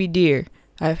baby deer.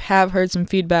 I have heard some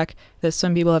feedback that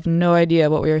some people have no idea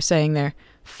what we were saying there.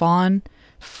 Fawn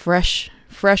Fresh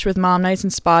with mom, nice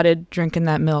and spotted, drinking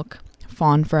that milk.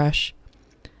 Fawn Fresh.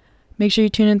 Make sure you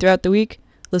tune in throughout the week.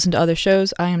 Listen to other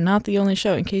shows. I am not the only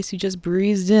show, in case you just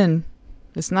breezed in.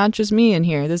 It's not just me in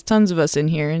here. There's tons of us in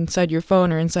here, inside your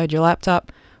phone or inside your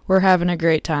laptop. We're having a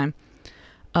great time.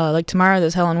 Like tomorrow,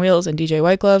 there's Hell on Wheels and DJ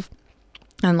White Glove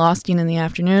and Lostine in the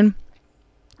afternoon.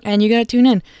 And you gotta tune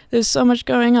in. There's so much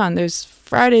going on. There's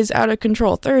Fridays out of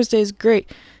control. Thursday's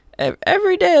great.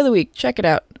 Every day of the week. Check it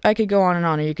out. I could go on and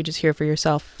on, or you could just hear for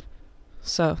yourself.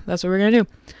 So that's what we're gonna do.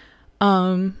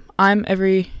 I'm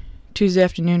every Tuesday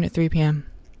afternoon at 3 p.m.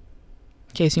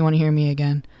 in case you want to hear me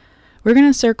again. We're going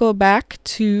to circle back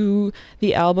to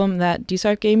the album that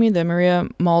D-Sark gave me, the Maria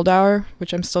Moldauer,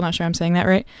 which I'm still not sure I'm saying that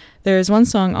right. There's one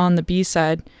song on the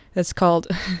B-side that's called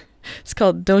it's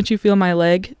called Don't You Feel My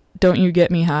Leg, Don't You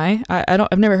Get Me High.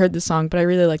 I've never heard this song, but I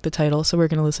really like the title, so we're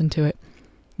going to listen to it.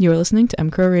 You are listening to M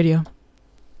Crow Radio.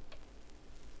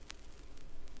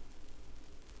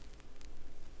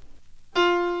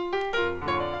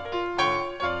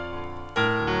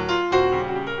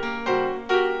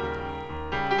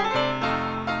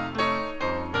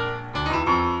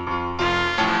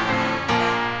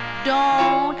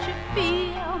 you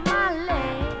feel my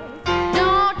leg?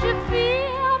 Don't you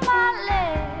feel my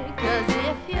leg? 'Cause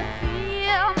if you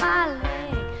feel my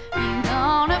leg, you're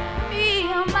gonna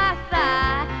feel my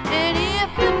thigh. And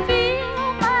if you feel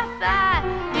my thigh,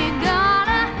 you're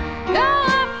gonna go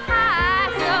up high.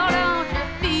 So don't you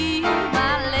feel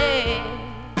my leg?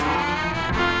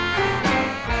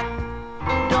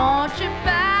 Don't you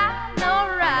buy no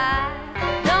ride?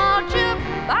 Don't you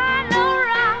buy no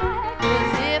ride?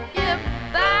 'Cause if you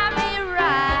buy me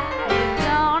right, you're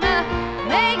gonna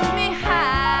make me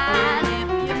high. And if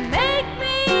you make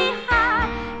me high,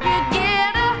 you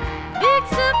get a big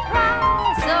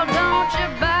surprise. So don't you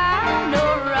buy no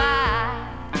ride?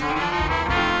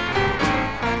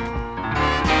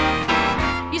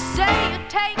 You say you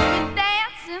take me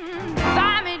dancing,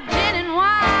 buy me gin and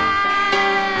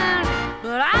wine,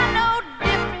 but I know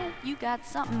different. You got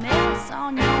something else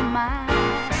on your mind.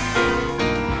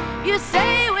 You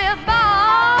say we'll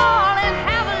ball and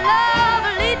have a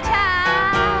lovely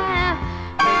time,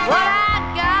 but what I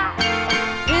got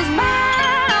is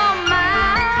mine on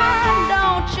mine.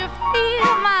 Don't you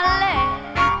feel my leg?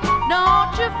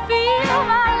 Don't you feel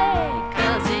my leg?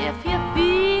 'Cause if you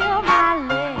feel my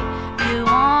leg, you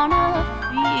wanna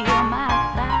feel my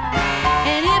thigh.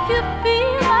 And if you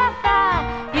feel my thigh,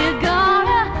 you're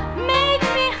gonna make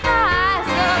me high.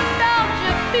 So don't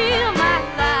you feel my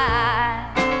thigh?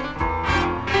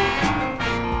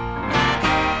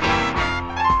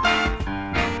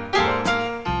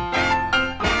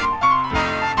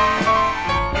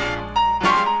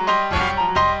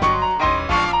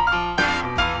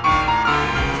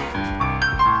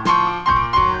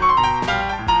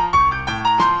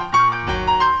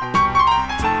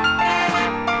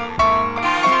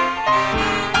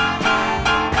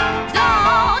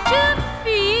 Don't you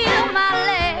feel my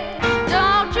leg?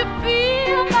 Don't you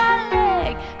feel my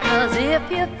leg? 'Cause if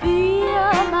you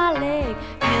feel my leg,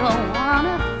 you'll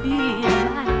wanna feel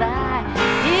my thigh.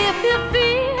 If you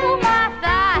feel my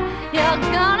thigh, you're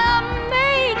gonna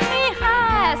make me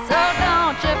high. So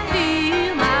don't you feel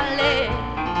my leg?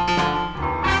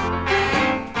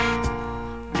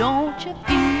 Don't you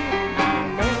feel my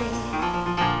leg?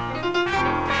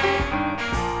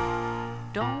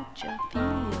 Don't you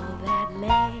feel that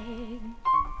leg?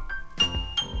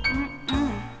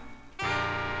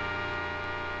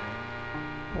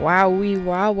 Wowee,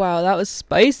 wow, that was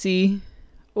spicy.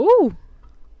 Ooh,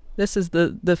 this is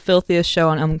the filthiest show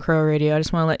on Crow Radio. I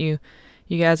just want to let you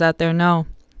guys out there know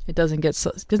it doesn't get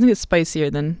spicier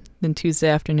than Tuesday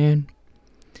afternoon.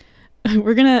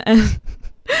 We're gonna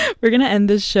end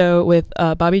this show with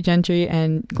Bobby Gentry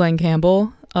and Glenn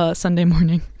Campbell, Sunday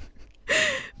Morning.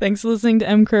 Thanks for listening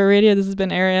to Crow Radio. This has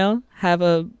been Ariel. Have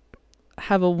a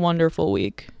wonderful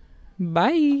week.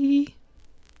 Bye.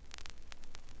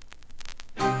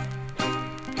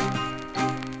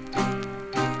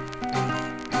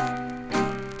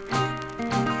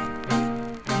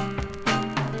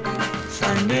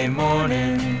 Sunday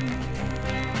morning,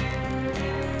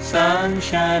 sun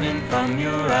shining from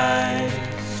your eyes,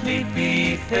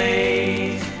 sleepy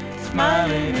face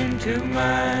smiling into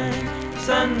mine.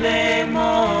 Sunday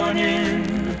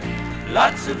morning,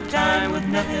 lots of time with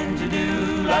nothing to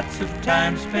do, lots of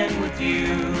time spent with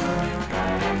you.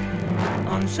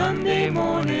 On Sunday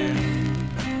morning,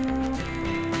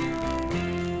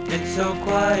 it's so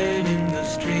quiet in the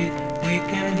street, we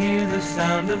can hear the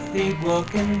sound of feet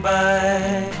walking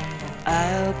by.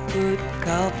 I'll put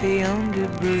coffee on the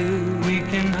brew, we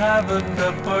can have a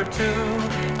cup or two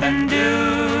and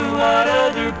do what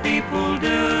other people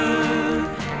do.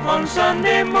 On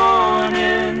Sunday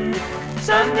morning,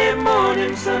 Sunday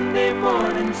morning, Sunday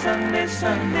morning, Sunday,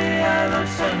 Sunday, I love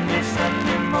Sunday,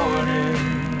 Sunday morning.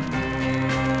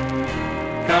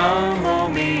 Come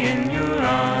hold me in your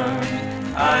arms,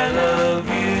 I love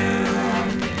you.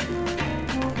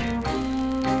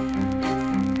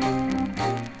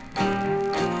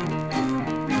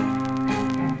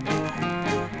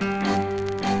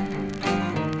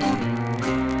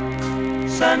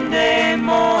 Sunday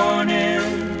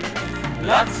morning,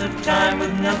 lots of time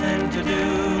with nothing to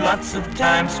do, lots of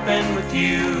time spent with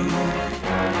you.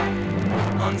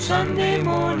 On Sunday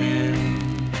morning,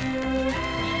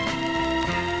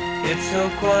 it's so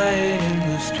quiet in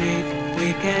the street,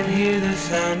 we can hear the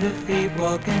sound of feet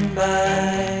walking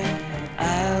by.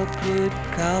 I'll put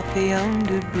coffee on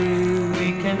the brew,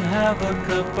 we can have a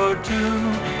cup or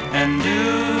two and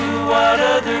do what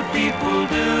other people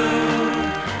do.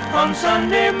 On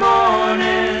Sunday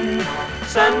morning,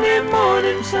 Sunday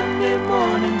morning, Sunday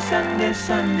morning, Sunday,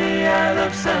 Sunday, I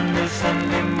love Sunday,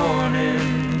 Sunday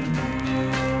morning.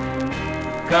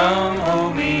 Come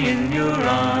hold me in your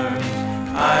arms,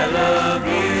 I love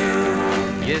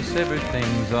you. Yes,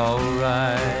 everything's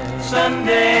alright.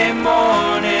 Sunday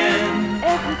morning,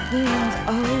 Everything's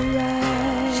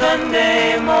alright.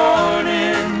 Sunday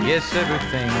morning, Yes,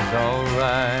 everything's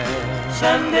alright.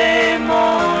 Sunday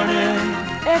morning,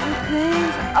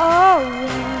 Everything's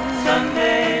alright.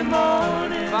 Sunday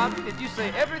morning. Bobby, did you say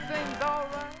everything's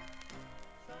alright?